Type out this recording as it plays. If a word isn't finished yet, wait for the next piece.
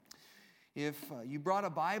If you brought a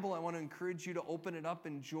Bible, I want to encourage you to open it up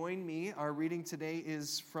and join me. Our reading today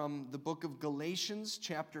is from the book of Galatians,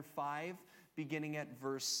 chapter 5, beginning at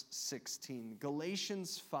verse 16.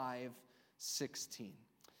 Galatians 5:16.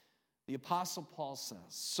 The Apostle Paul says,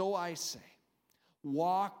 "So I say,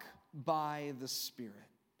 walk by the Spirit,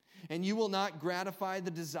 and you will not gratify the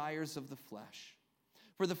desires of the flesh.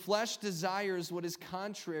 For the flesh desires what is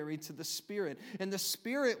contrary to the Spirit, and the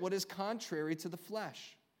Spirit what is contrary to the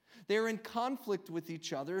flesh. They are in conflict with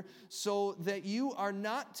each other, so that you are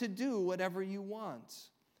not to do whatever you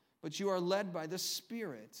want. But you are led by the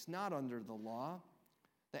Spirit, not under the law.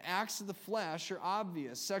 The acts of the flesh are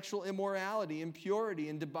obvious: sexual immorality, impurity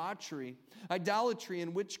and debauchery, idolatry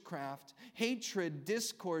and witchcraft, hatred,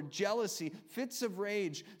 discord, jealousy, fits of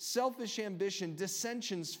rage, selfish ambition,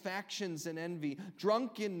 dissensions, factions and envy,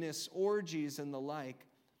 drunkenness, orgies and the like.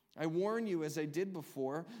 I warn you, as I did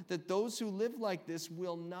before, that those who live like this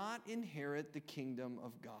will not inherit the kingdom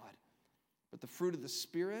of God. But the fruit of the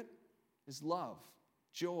Spirit is love,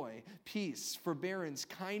 joy, peace, forbearance,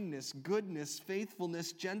 kindness, goodness,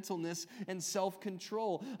 faithfulness, gentleness, and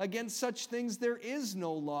self-control. Against such things there is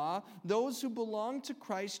no law. Those who belong to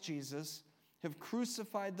Christ Jesus have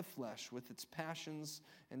crucified the flesh with its passions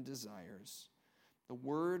and desires." The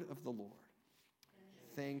word of the Lord.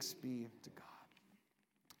 Thanks be to God.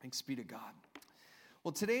 Thanks be to God.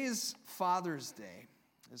 Well, today is Father's Day,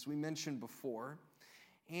 as we mentioned before,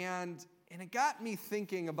 and it got me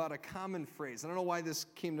thinking about a common phrase. I don't know why this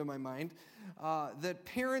came to my mind, that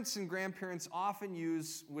parents and grandparents often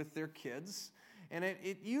use with their kids, and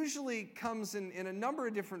it usually comes in a number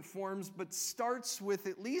of different forms, but starts with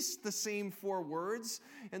at least the same four words,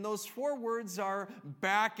 and those four words are,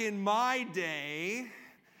 "back in my day."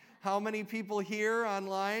 How many people here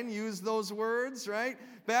online use those words, right?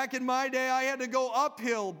 Back in my day, I had to go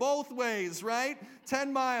uphill both ways, right?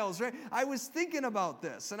 10 miles, right? I was thinking about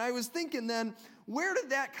this, and I was thinking then, where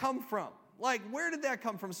did that come from? Like, where did that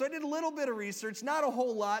come from? So I did a little bit of research, not a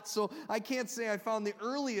whole lot, so I can't say I found the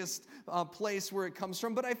earliest place where it comes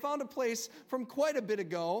from, but I found a place from quite a bit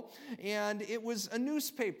ago, and it was a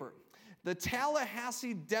newspaper, the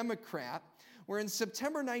Tallahassee Democrat, where in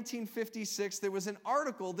September 1956, there was an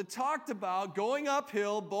article that talked about going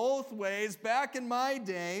uphill both ways back in my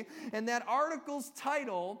day, and that article's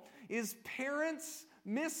title is "Parents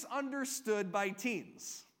Misunderstood by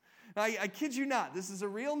Teens." Now, I kid you not, this is a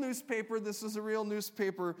real newspaper, this is a real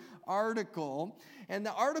newspaper article, and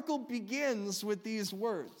the article begins with these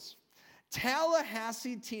words: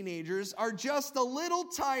 "Tallahassee teenagers are just a little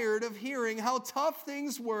tired of hearing how tough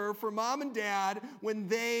things were for mom and dad when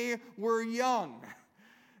they were young."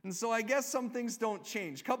 And so I guess some things don't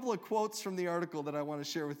change. A couple of quotes from the article that I want to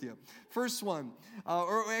share with you. First one,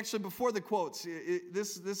 or actually before the quotes,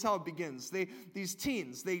 this is how it begins. These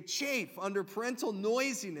teens, they chafe under parental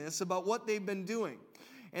noisiness about what they've been doing.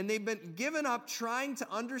 And they've been given up trying to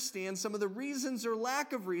understand some of the reasons or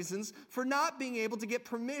lack of reasons for not being able to get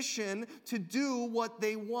permission to do what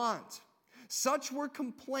they want. Such were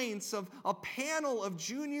complaints of a panel of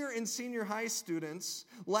junior and senior high students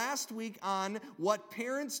last week on what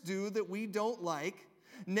parents do that we don't like.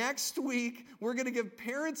 Next week, we're going to give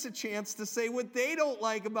parents a chance to say what they don't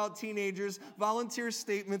like about teenagers. Volunteer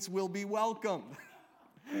statements will be welcomed.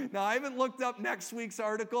 Now, I haven't looked up next week's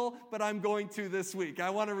article, but I'm going to this week.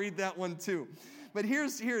 I want to read that one too. But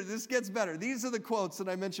this gets better. These are the quotes that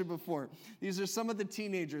I mentioned before. These are some of the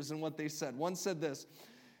teenagers and what they said. One said this: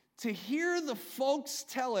 "To hear the folks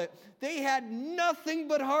tell it, they had nothing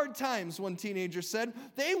but hard times," one teenager said.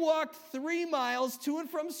 "They walked 3 miles to and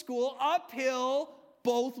from school uphill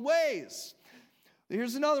both ways."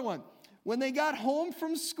 Here's another one. "When they got home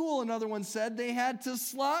from school," another one said, "they had to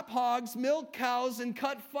slop hogs, milk cows, and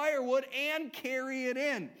cut firewood and carry it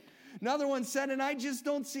in." Another one said, "And I just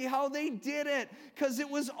don't see how they did it, because it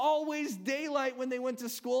was always daylight when they went to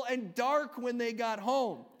school and dark when they got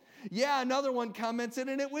home." Yeah, another one commented,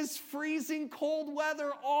 "And it was freezing cold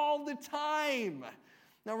weather all the time."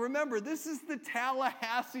 Now remember, this is the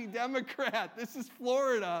Tallahassee Democrat. This is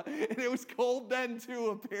Florida, and it was cold then too,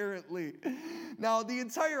 apparently. Now, the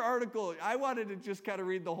entire article, I wanted to just kind of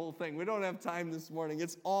read the whole thing. We don't have time this morning.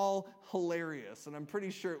 It's all hilarious, and I'm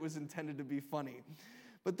pretty sure it was intended to be funny.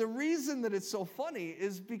 But the reason that it's so funny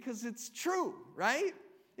is because it's true, right?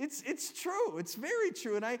 It's true. It's very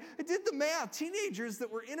true. And I did the math. Teenagers that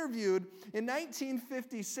were interviewed in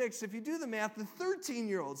 1956, if you do the math, the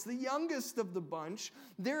 13-year-olds, the youngest of the bunch,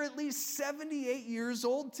 they're at least 78 years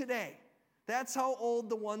old today. That's how old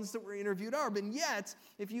the ones that were interviewed are. But yet,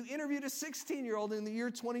 if you interviewed a 16-year-old in the year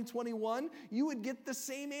 2021, you would get the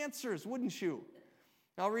same answers, wouldn't you?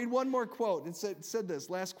 I'll read one more quote. It said this,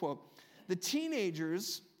 last quote. the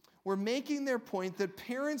teenagers were making their point that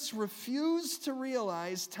parents refuse to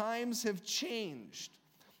realize times have changed.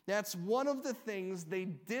 That's one of the things they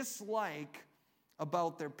dislike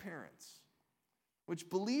about their parents, which,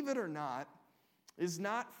 believe it or not, is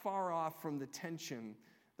not far off from the tension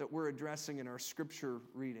that we're addressing in our scripture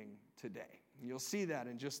reading today. You'll see that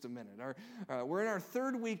in just a minute. We're in our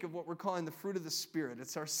third week of what we're calling the Fruit of the Spirit.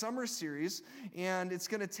 It's our summer series, and it's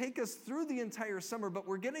going to take us through the entire summer, but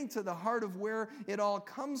we're getting to the heart of where it all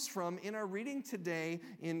comes from in our reading today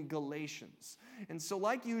in Galatians. And so,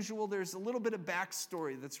 like usual, there's a little bit of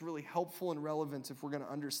backstory that's really helpful and relevant if we're going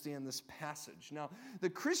to understand this passage. Now, the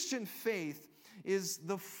Christian faith is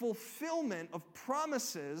the fulfillment of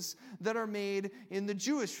promises that are made in the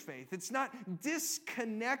Jewish faith. It's not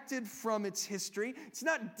disconnected from its history. It's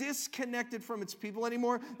not disconnected from its people any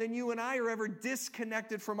more than you and I are ever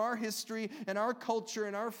disconnected from our history and our culture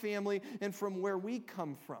and our family and from where we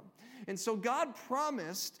come from. And so God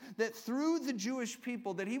promised that through the Jewish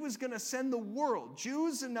people that he was going to send the world,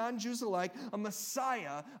 Jews and non-Jews alike, a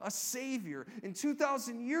Messiah, a Savior. And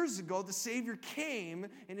 2,000 years ago, the Savior came,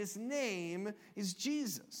 and his name is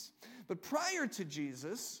Jesus. But prior to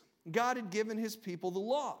Jesus, God had given his people the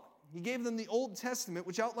law. He gave them the Old Testament,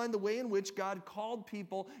 which outlined the way in which God called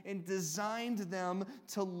people and designed them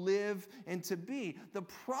to live and to be. The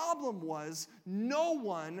problem was no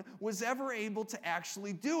one was ever able to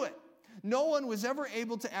actually do it. No one was ever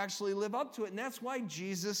able to actually live up to it. And that's why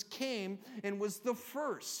Jesus came and was the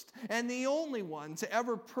first and the only one to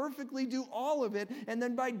ever perfectly do all of it. And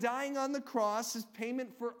then by dying on the cross as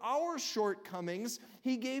payment for our shortcomings,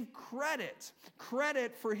 he gave credit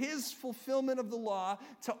for his fulfillment of the law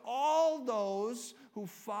to all those who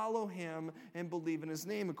follow him and believe in his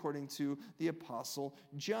name, according to the Apostle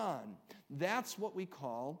John. That's what we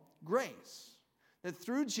call grace. That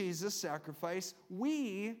through Jesus' sacrifice,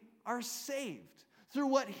 we are saved. Through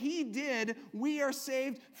what he did, we are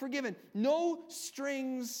saved, forgiven. No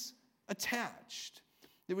strings attached.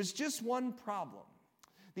 There was just one problem.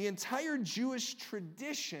 The entire Jewish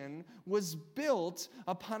tradition was built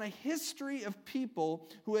upon a history of people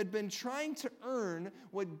who had been trying to earn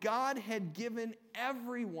what God had given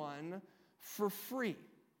everyone for free.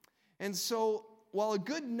 And so, while a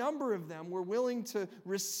good number of them were willing to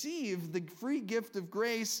receive the free gift of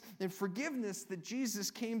grace and forgiveness that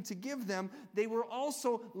Jesus came to give them, they were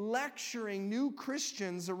also lecturing new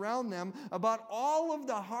Christians around them about all of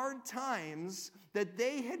the hard times that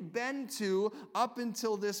they had been to up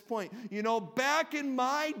until this point. You know, back in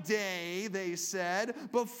my day, they said,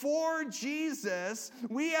 before Jesus,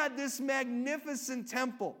 we had this magnificent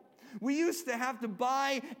temple. We used to have to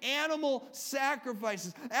buy animal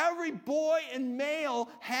sacrifices. Every boy and male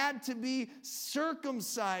had to be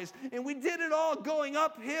circumcised. And we did it all going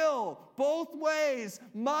uphill, both ways,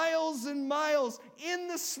 miles and miles, in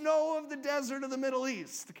the snow of the desert of the Middle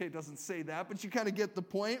East. Okay, it doesn't say that, but you kind of get the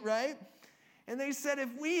point, right? And they said,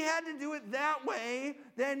 if we had to do it that way,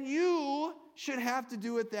 then you should have to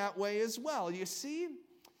do it that way as well. You see,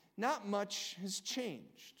 not much has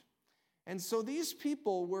changed. And so these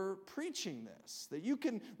people were preaching this, that you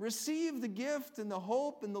can receive the gift and the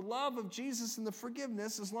hope and the love of Jesus and the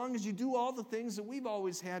forgiveness as long as you do all the things that we've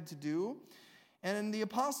always had to do. And the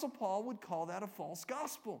Apostle Paul would call that a false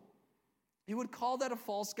gospel. He would call that a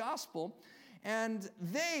false gospel, and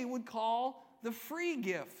they would call the free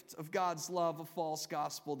gift of God's love a false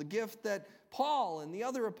gospel, the gift that Paul and the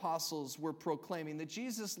other apostles were proclaiming, that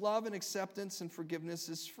Jesus' love and acceptance and forgiveness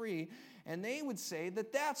is free. And they would say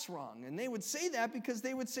that that's wrong. And they would say that because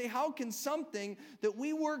they would say, how can something that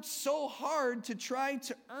we worked so hard to try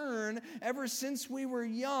to earn ever since we were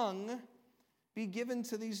young be given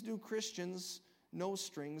to these new Christians, no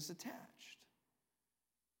strings attached?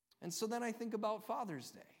 And so then I think about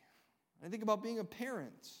Father's Day. I think about being a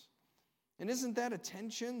parent. And isn't that a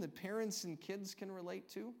tension that parents and kids can relate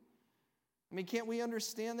to? I mean, can't we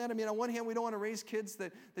understand that? I mean, on one hand, we don't want to raise kids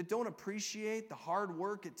that don't appreciate the hard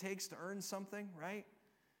work it takes to earn something, right?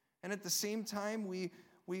 And at the same time, we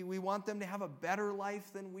want them to have a better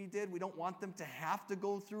life than we did. We don't want them to have to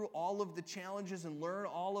go through all of the challenges and learn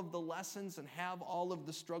all of the lessons and have all of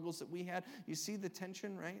the struggles that we had. You see the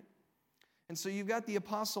tension, right? And so you've got the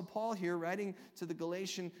Apostle Paul here writing to the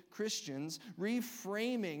Galatian Christians,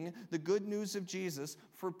 reframing the good news of Jesus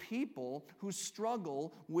for people who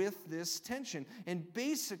struggle with this tension. And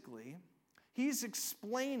basically, he's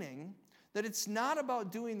explaining that it's not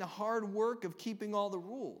about doing the hard work of keeping all the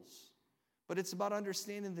rules, but it's about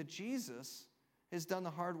understanding that Jesus has done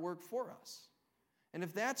the hard work for us. And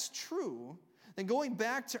if that's true, then going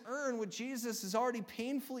back to earn what Jesus has already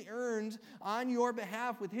painfully earned on your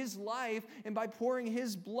behalf with his life and by pouring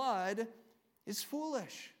his blood is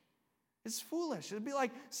foolish. It's foolish. It'd be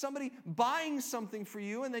like somebody buying something for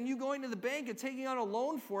you and then you going to the bank and taking out a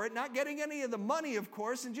loan for it, not getting any of the money, of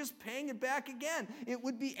course, and just paying it back again. It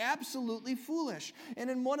would be absolutely foolish. And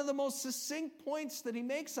in one of the most succinct points that he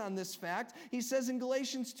makes on this fact, he says in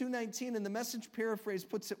Galatians 2:19, and the Message paraphrase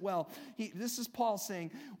puts it well. This is Paul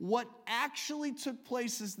saying, what actually took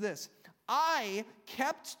place is this. I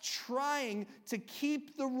kept trying to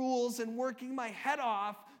keep the rules and working my head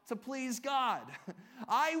off to please God.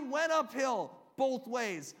 I went uphill both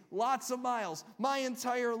ways, lots of miles, my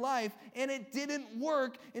entire life, and it didn't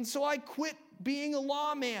work, and so I quit being a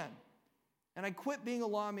lawman. And I quit being a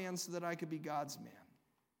lawman so that I could be God's man.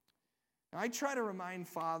 Now, I try to remind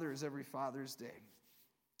fathers every Father's Day,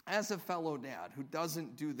 as a fellow dad who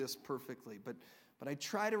doesn't do this perfectly, but I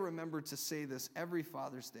try to remember to say this every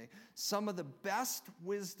Father's Day. Some of the best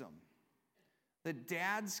wisdom that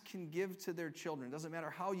dads can give to their children, doesn't matter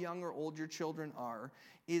how young or old your children are,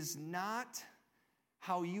 is not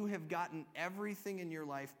how you have gotten everything in your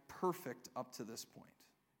life perfect up to this point.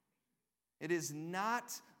 It is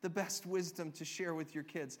not the best wisdom to share with your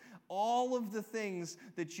kids. All of the things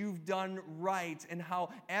that you've done right and how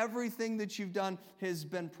everything that you've done has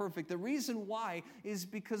been perfect. The reason why is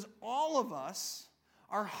because all of us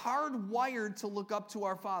are hardwired to look up to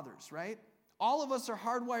our fathers, right? All of us are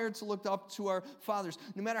hardwired to look up to our fathers,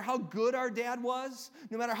 no matter how good our dad was,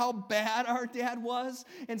 no matter how bad our dad was.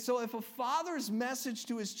 And so if a father's message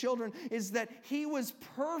to his children is that he was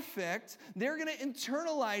perfect, they're going to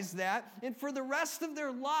internalize that, and for the rest of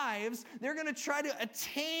their lives, they're going to try to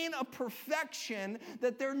attain a perfection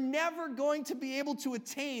that they're never going to be able to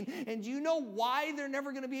attain. And you know why they're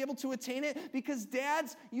never going to be able to attain it? Because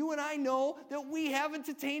dads, you and I know that we haven't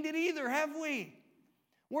attained it either, have we?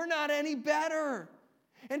 We're not any better.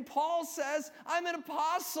 And Paul says, I'm an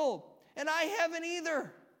apostle, and I haven't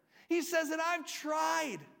either. He says, and I've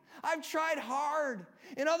tried hard.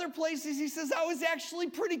 In other places, he says, I was actually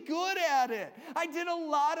pretty good at it. I did a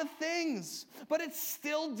lot of things, but it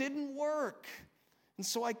still didn't work. And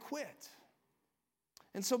so I quit.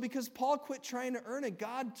 And so because Paul quit trying to earn it,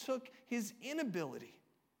 God took his inability,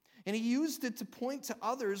 and he used it to point to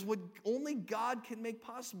others what only God can make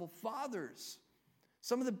possible. Fathers,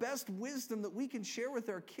 some of the best wisdom that we can share with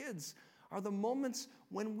our kids are the moments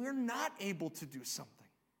when we're not able to do something,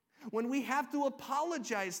 when we have to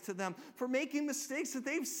apologize to them for making mistakes that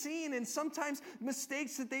they've seen, and sometimes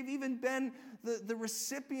mistakes that they've even been the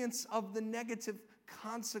recipients of the negative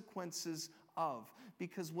consequences of.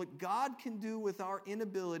 Because what God can do with our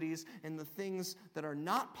inabilities and the things that are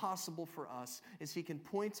not possible for us is he can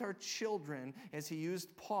point our children, as he used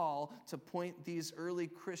Paul to point these early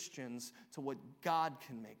Christians to what God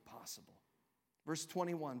can make possible. Verse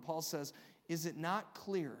 21, Paul says, is it not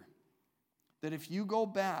clear that if you go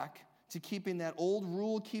back to keeping that old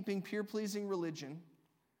rule-keeping, peer-pleasing religion,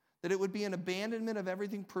 that it would be an abandonment of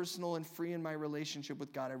everything personal and free in my relationship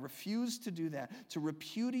with God? I refuse to do that, to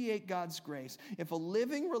repudiate God's grace. If a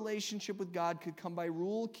living relationship with God could come by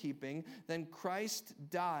rule-keeping, then Christ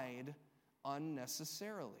died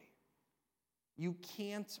unnecessarily. You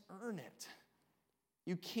can't earn it.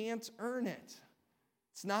 You can't earn it.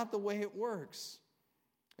 It's not the way it works.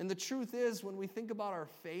 And the truth is, when we think about our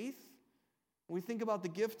faith, when we think about the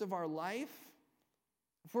gift of our life,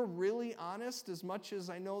 if we're really honest, as much as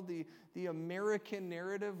I know the American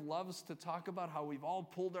narrative loves to talk about how we've all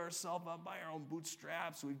pulled ourselves up by our own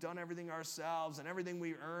bootstraps, we've done everything ourselves, and everything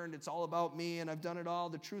we earned, it's all about me, and I've done it all.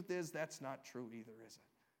 The truth is, that's not true either, is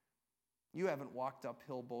it? You haven't walked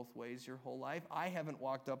uphill both ways your whole life. I haven't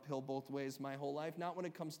walked uphill both ways my whole life, not when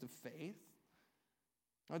it comes to faith.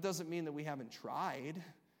 That doesn't mean that we haven't tried.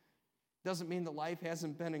 Doesn't mean that life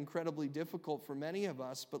hasn't been incredibly difficult for many of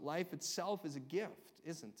us, but life itself is a gift,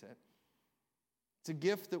 isn't it? It's a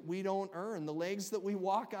gift that we don't earn. The legs that we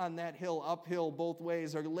walk on that hill, uphill both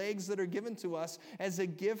ways, are legs that are given to us as a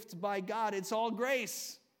gift by God. It's all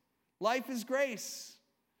grace. Life is grace.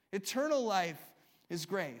 Eternal life is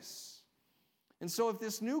grace. And so if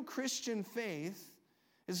this new Christian faith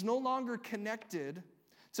is no longer connected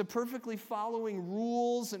to perfectly following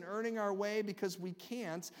rules and earning our way because we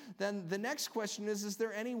can't, then the next question is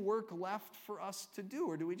there any work left for us to do,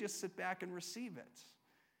 or do we just sit back and receive it?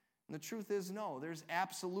 And the truth is, no, there's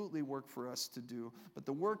absolutely work for us to do, but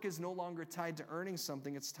the work is no longer tied to earning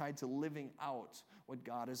something, it's tied to living out what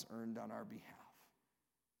God has earned on our behalf.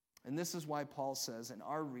 And this is why Paul says in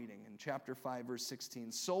our reading in chapter 5, verse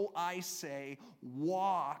 16, so I say,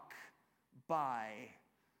 walk by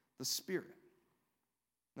the Spirit.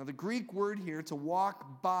 Now, the Greek word here, to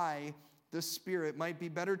walk by the Spirit, might be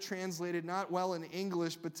better translated, not well in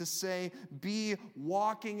English, but to say, be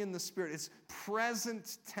walking in the Spirit. It's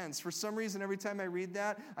present tense. For some reason, every time I read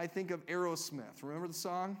that, I think of Aerosmith. Remember the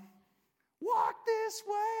song? Walk this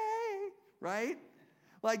way, right?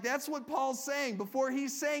 Like, that's what Paul's saying. Before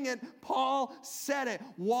he's saying it, Paul said it.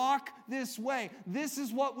 Walk this way. This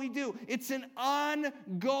is what we do. It's an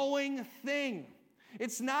ongoing thing.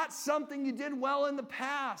 It's not something you did well in the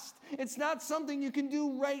past. It's not something you can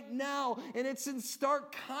do right now. And it's in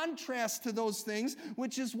stark contrast to those things,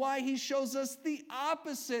 which is why he shows us the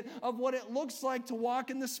opposite of what it looks like to walk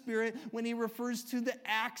in the Spirit when he refers to the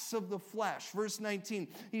acts of the flesh. Verse 19,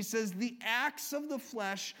 he says, the acts of the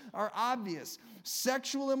flesh are obvious.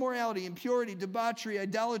 Sexual immorality, impurity, debauchery,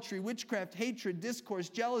 idolatry, witchcraft, hatred, discourse,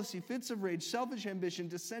 jealousy, fits of rage, selfish ambition,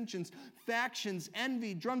 dissensions, factions,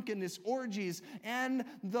 envy, drunkenness, orgies, and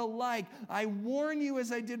the like. I warn you,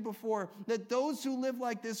 as I did before, that those who live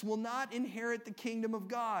like this will not inherit the kingdom of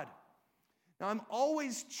God. Now, I'm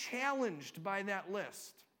always challenged by that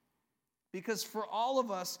list, because for all of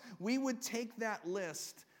us, we would take that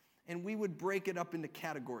list and we would break it up into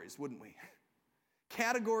categories, wouldn't we?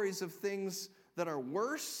 Categories of things that are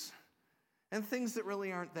worse and things that really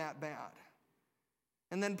aren't that bad.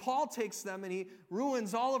 And then Paul takes them and he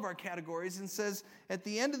ruins all of our categories and says, at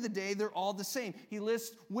the end of the day, they're all the same. He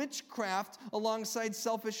lists witchcraft alongside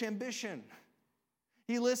selfish ambition.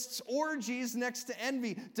 He lists orgies next to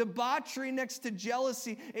envy, debauchery next to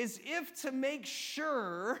jealousy, as if to make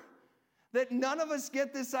sure that none of us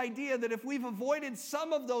get this idea that if we've avoided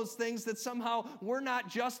some of those things, that somehow we're not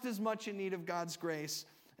just as much in need of God's grace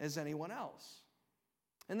as anyone else.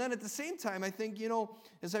 And then at the same time, I think,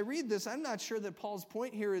 as I read this, I'm not sure that Paul's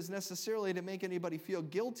point here is necessarily to make anybody feel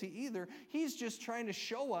guilty either. He's just trying to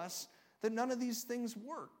show us that none of these things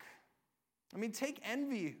work. I mean, take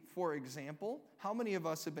envy, for example. How many of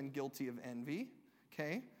us have been guilty of envy?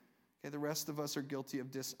 Okay, the rest of us are guilty of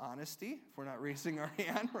dishonesty, if we're not raising our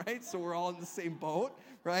hand, right? So we're all in the same boat,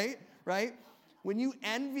 right? When you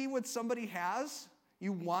envy what somebody has,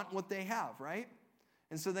 you want what they have, right?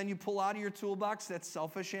 And so then you pull out of your toolbox that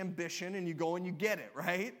selfish ambition and you go and you get it,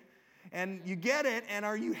 right? And you get it, and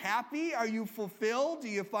are you happy? Are you fulfilled? Do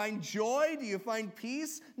you find joy? Do you find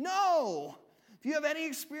peace? No. If you have any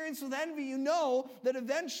experience with envy, you know that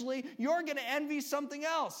eventually you're going to envy something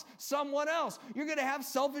else, someone else. You're going to have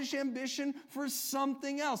selfish ambition for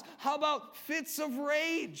something else. How about fits of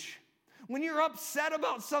rage? When you're upset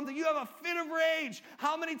about something, you have a fit of rage.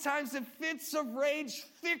 How many times have fits of rage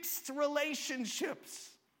fixed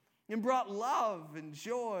relationships and brought love and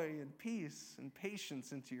joy and peace and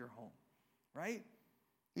patience into your home, right?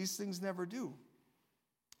 These things never do.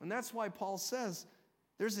 And that's why Paul says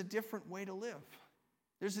there's a different way to live.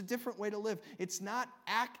 There's a different way to live. It's not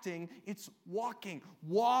acting, it's walking.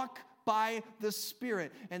 Walk by the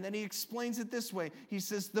Spirit. And then he explains it this way. He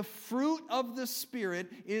says, the fruit of the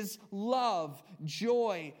Spirit is love,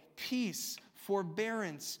 joy, peace,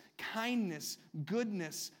 forbearance, kindness,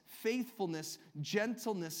 goodness, faithfulness,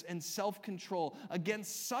 gentleness, and self-control.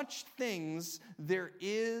 Against such things there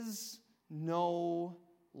is no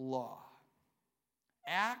law.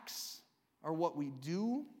 Acts are what we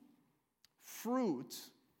do. Fruit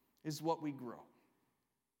is what we grow.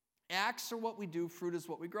 Acts are what we do, fruit is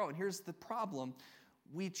what we grow. And here's the problem.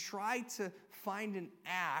 We try to find an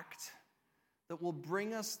act that will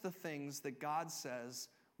bring us the things that God says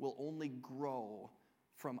will only grow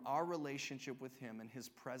from our relationship with Him and His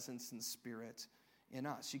presence and Spirit in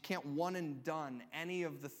us. You can't one and done any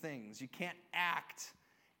of the things. You can't act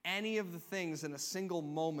any of the things in a single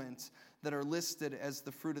moment that are listed as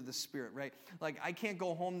the fruit of the Spirit, right? Like, I can't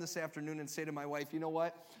go home this afternoon and say to my wife, you know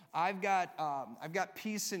what? I've got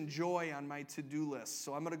peace and joy on my to-do list,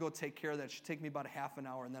 so I'm going to go take care of that. It should take me about a half an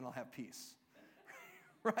hour, and then I'll have peace.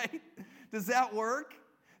 Right? Does that work?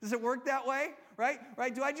 Does it work that way? Right?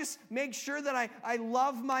 Do I just make sure that I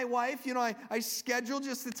love my wife? I schedule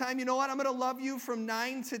just the time. You know what? I'm going to love you from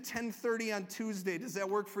 9 to 10:30 on Tuesday. Does that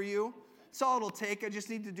work for you? That's all it'll take. I just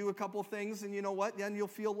need to do a couple things, and you know what? Then you'll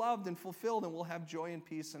feel loved and fulfilled, and we'll have joy and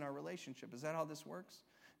peace in our relationship. Is that how this works?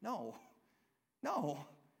 No.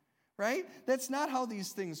 Right? That's not how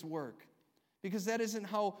these things work, because that isn't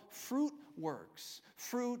how fruit works.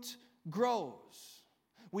 Fruit grows.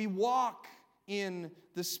 We walk in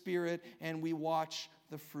the Spirit, and we watch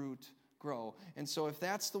the fruit grow. And so if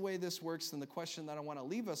that's the way this works, then the question that I want to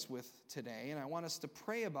leave us with today, and I want us to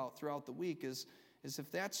pray about throughout the week, is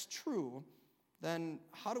if that's true, then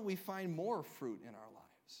how do we find more fruit in our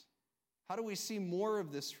lives? How do we see more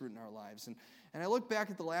of this fruit in our lives? And I look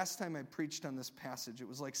back at the last time I preached on this passage. It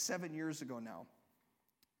was like 7 years ago now.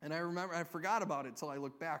 And I forgot about it until I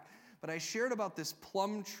looked back, but I shared about this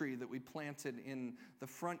plum tree that we planted in the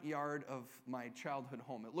front yard of my childhood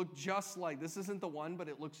home. It looked just like, this isn't the one, but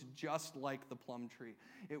it looks just like the plum tree.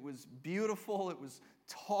 It was beautiful, it was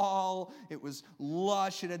tall, it was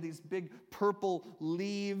lush, it had these big purple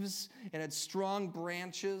leaves, it had strong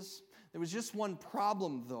branches. There was just one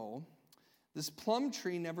problem, though. This plum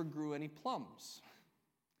tree never grew any plums.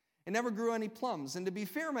 It never grew any plums. And to be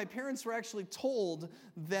fair, my parents were actually told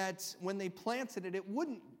that when they planted it, it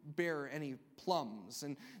wouldn't bear any plums.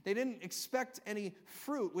 And they didn't expect any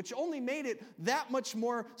fruit, which only made it that much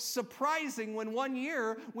more surprising when one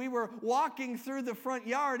year we were walking through the front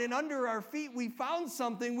yard and under our feet we found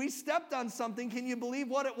something. We stepped on something. Can you believe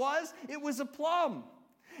what it was? It was a plum.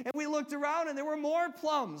 And we looked around and there were more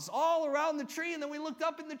plums all around the tree. And then we looked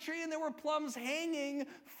up in the tree and there were plums hanging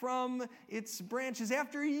from its branches.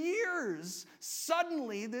 After years,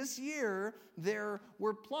 suddenly this year, there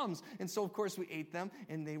were plums. And so, of course, we ate them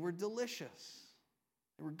and they were delicious.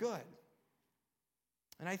 They were good.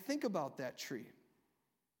 And I think about that tree.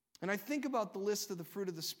 And I think about the list of the fruit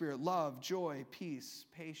of the Spirit: love, joy, peace,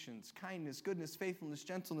 patience, kindness, goodness, faithfulness,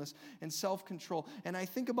 gentleness, and self-control. And I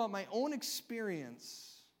think about my own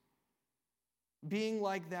experience being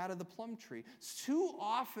like that of the plum tree. Too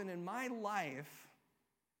often in my life,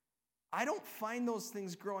 I don't find those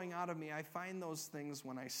things growing out of me. I find those things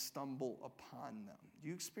when I stumble upon them. Do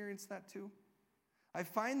you experience that too? I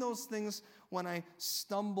find those things when I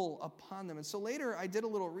stumble upon them. And so later I did a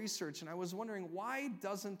little research and I was wondering, why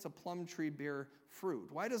doesn't a plum tree bear fruit?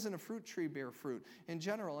 Why doesn't a fruit tree bear fruit in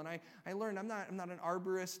general? And I learned, I'm not an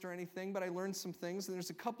arborist or anything, but I learned some things, and there's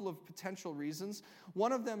a couple of potential reasons.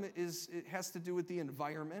 One of them is it has to do with the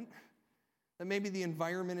environment. That maybe the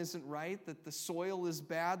environment isn't right, that the soil is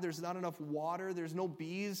bad, there's not enough water, there's no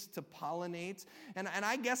bees to pollinate. And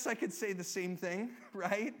I guess I could say the same thing,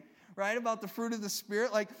 right? Right, about the fruit of the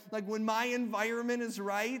Spirit. Like when my environment is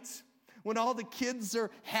right, when all the kids are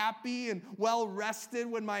happy and well rested,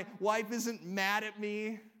 when my wife isn't mad at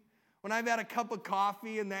me, when I've had a cup of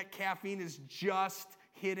coffee and that caffeine is just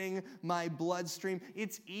hitting my bloodstream,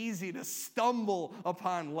 it's easy to stumble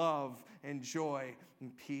upon love and joy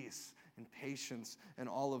and peace and patience and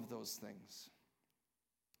all of those things.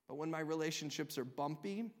 But when my relationships are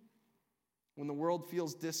bumpy, when the world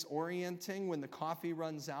feels disorienting, when the coffee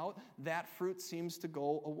runs out, that fruit seems to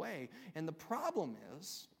go away. And the problem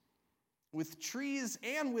is, with trees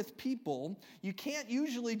and with people, you can't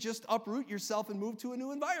usually just uproot yourself and move to a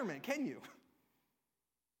new environment, can you?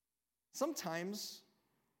 Sometimes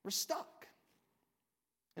we're stuck.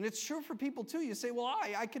 And it's true for people too. You say, well,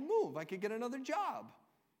 I could move. I could get another job.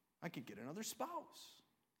 I could get another spouse.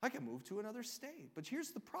 I could move to another state. But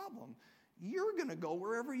here's the problem. You're going to go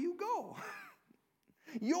wherever you go.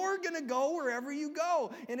 You're going to go wherever you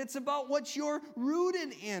go. And it's about what you're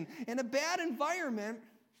rooted in. And a bad environment,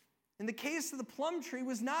 in the case of the plum tree,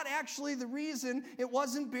 was not actually the reason it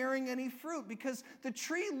wasn't bearing any fruit, because the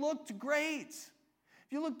tree looked great.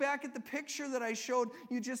 If you look back at the picture that I showed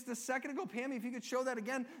you just a second ago, Pammy, if you could show that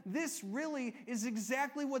again, this really is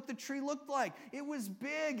exactly what the tree looked like. It was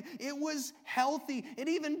big. It was healthy. It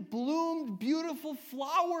even bloomed beautiful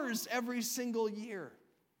flowers every single year.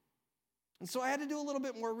 And so I had to do a little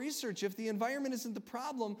bit more research. If the environment isn't the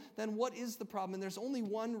problem, then what is the problem? And there's only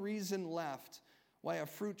one reason left why a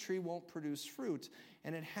fruit tree won't produce fruit,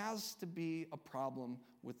 and it has to be a problem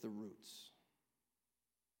with the roots.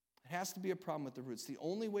 It has to be a problem with the roots. The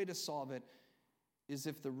only way to solve it is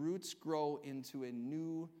if the roots grow into a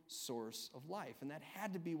new source of life, and that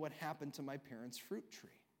had to be what happened to my parents' fruit tree.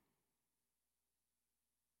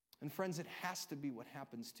 And friends, it has to be what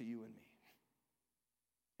happens to you and me.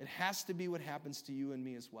 It has to be what happens to you and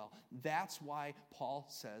me as well. That's why Paul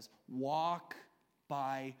says, walk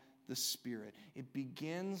by the Spirit. It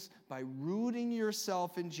begins by rooting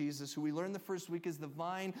yourself in Jesus, who we learned the first week is the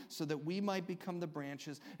vine, so that we might become the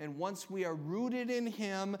branches. And once we are rooted in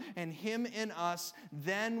Him and Him in us,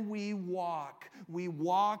 then we walk. We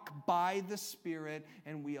walk by the Spirit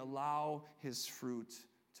and we allow His fruit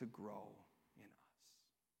to grow in us.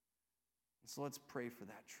 And so let's pray for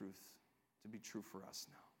that truth to be true for us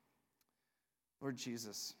now. Lord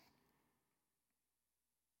Jesus,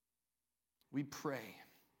 we pray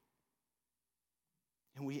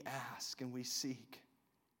and we ask and we seek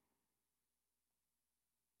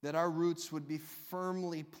that our roots would be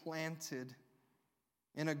firmly planted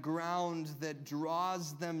in a ground that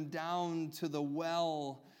draws them down to the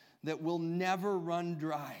well that will never run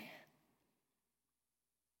dry.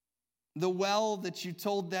 The well that you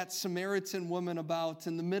told that Samaritan woman about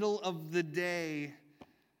in the middle of the day,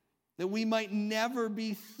 that we might never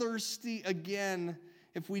be thirsty again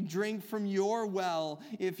if we drink from your well,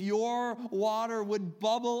 if your water would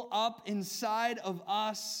bubble up inside of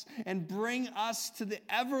us and bring us to the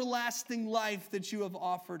everlasting life that you have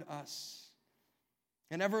offered us.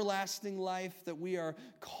 An everlasting life that we are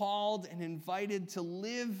called and invited to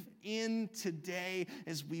live in today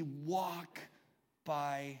as we walk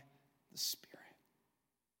by the Spirit.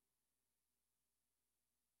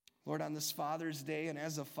 Lord, on this Father's Day, and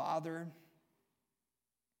as a father,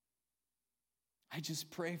 I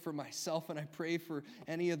just pray for myself, and I pray for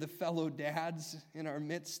any of the fellow dads in our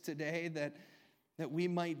midst today that we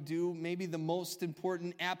might do maybe the most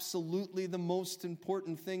important, absolutely the most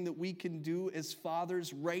important thing that we can do as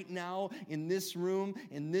fathers right now in this room,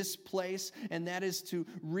 in this place, and that is to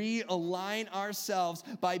realign ourselves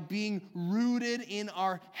by being rooted in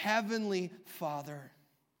our Heavenly Father.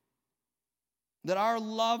 That our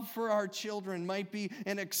love for our children might be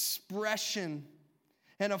an expression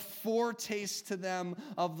and a foretaste to them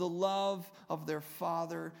of the love of their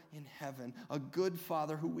Father in heaven. A good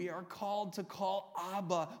Father who we are called to call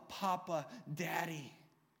Abba, Papa, Daddy.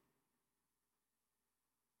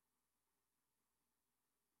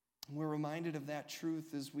 And we're reminded of that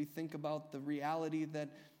truth as we think about the reality that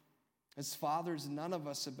as fathers, none of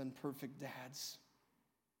us have been perfect dads.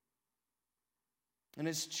 And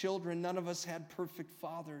as children, none of us had perfect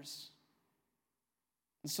fathers.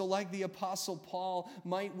 And so like the Apostle Paul,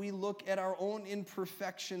 might we look at our own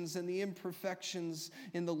imperfections and the imperfections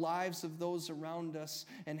in the lives of those around us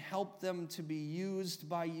and help them to be used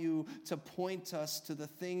by you to point us to the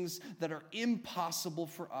things that are impossible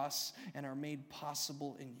for us and are made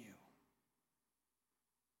possible in you.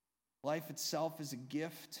 Life itself is a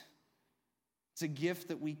gift. It's a gift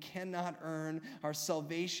that we cannot earn. Our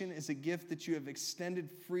salvation is a gift that you have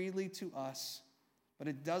extended freely to us. But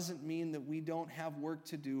it doesn't mean that we don't have work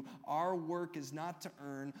to do. Our work is not to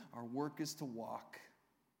earn. Our work is to walk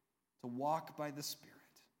by the Spirit.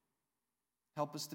 Help us to